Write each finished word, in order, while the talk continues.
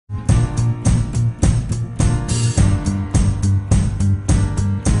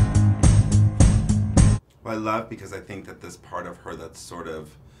Well, I love because I think that this part of her that's sort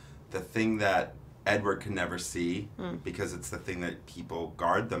of the thing that Edward can never see because it's the thing that people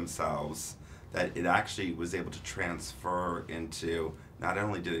guard themselves, that it actually was able to transfer into, not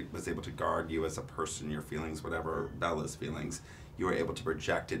only did it was able to guard you as a person, your feelings, whatever Bella's feelings, you were able to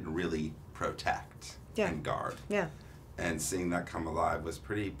project it and really protect and guard. Yeah. And seeing that come alive was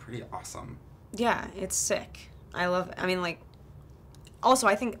pretty awesome. Yeah, it's sick. I love it. I mean, like, also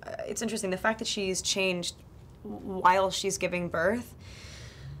I think it's interesting the fact that she's changed while she's giving birth.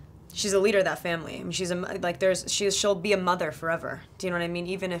 She's a leader of that family. I mean, she'll be a mother forever. Do you know what I mean?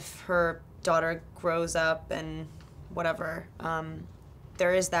 Even if her daughter grows up and whatever,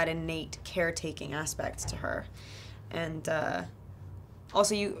 there is that innate caretaking aspect to her. And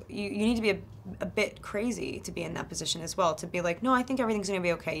also, you need to be a bit crazy to be in that position as well. To be like, no, I think everything's gonna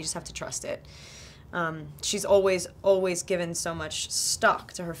be okay. You just have to trust it. She's always given so much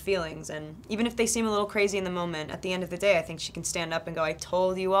stock to her feelings, and even if they seem a little crazy in the moment, at the end of the day, I think she can stand up and go, I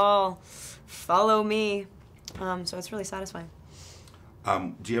told you all, follow me. So it's really satisfying.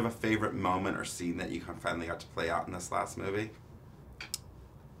 Do you have a favorite moment or scene that you finally got to play out in this last movie?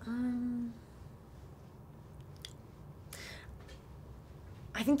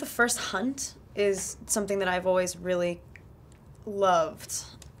 I think the first hunt is something that I've always really loved.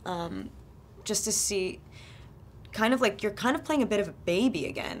 Just to see, kind of like you're kind of playing a bit of a baby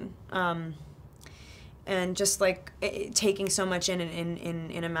again, and just like taking so much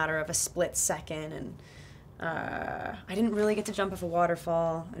in a matter of a split second. And I didn't really get to jump off a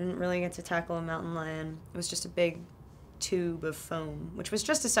waterfall. I didn't really get to tackle a mountain lion. It was just a big tube of foam, which was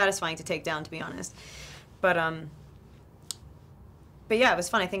just as satisfying to take down, to be honest. But yeah, it was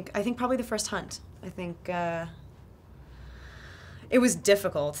fun. I think probably the first hunt. I think. It was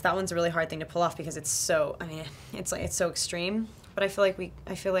difficult. That one's a really hard thing to pull off because it's so, I mean, it's so extreme. But I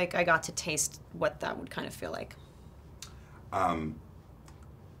feel like I got to taste what that would kind of feel like.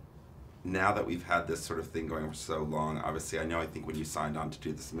 Now that we've had this sort of thing going for so long, obviously I think when you signed on to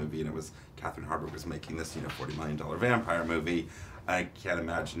do this movie and it was Catherine Hardwicke was making this, $40 million vampire movie, I can't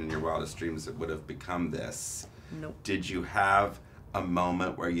imagine in your wildest dreams it would have become this. Nope. Did you have a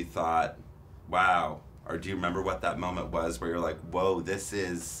moment where you thought, wow, or do you remember what that moment was where you're like, whoa, this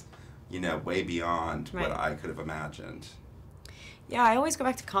is, way beyond what I could have imagined? Yeah, I always go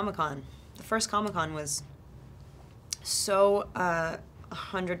back to Comic-Con. The first Comic-Con was so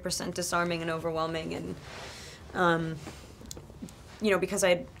 100% disarming and overwhelming, and because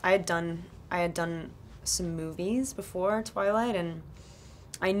I had done some movies before Twilight, and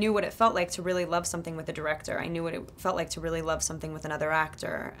I knew what it felt like to really love something with a director. I knew what it felt like to really love something with another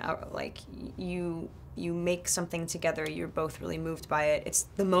actor. Like, you make something together, you're both really moved by it. It's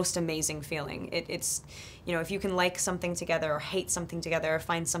the most amazing feeling. It's, if you can like something together or hate something together or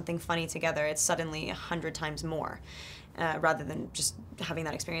find something funny together, it's suddenly 100 times more, rather than just having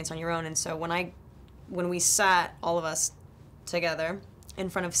that experience on your own. And so when we sat, all of us together, in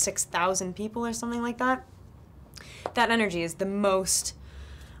front of 6,000 people or something like that, that energy is the most,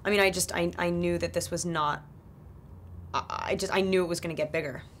 I mean, I knew that this was not, I knew it was going to get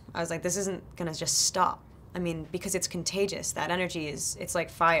bigger. I was like, this isn't going to just stop. I mean, because it's contagious. That energy it's like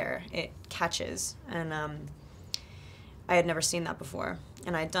fire. It catches. And I had never seen that before.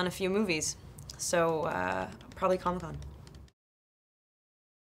 And I had done a few movies. So probably Comic-Con.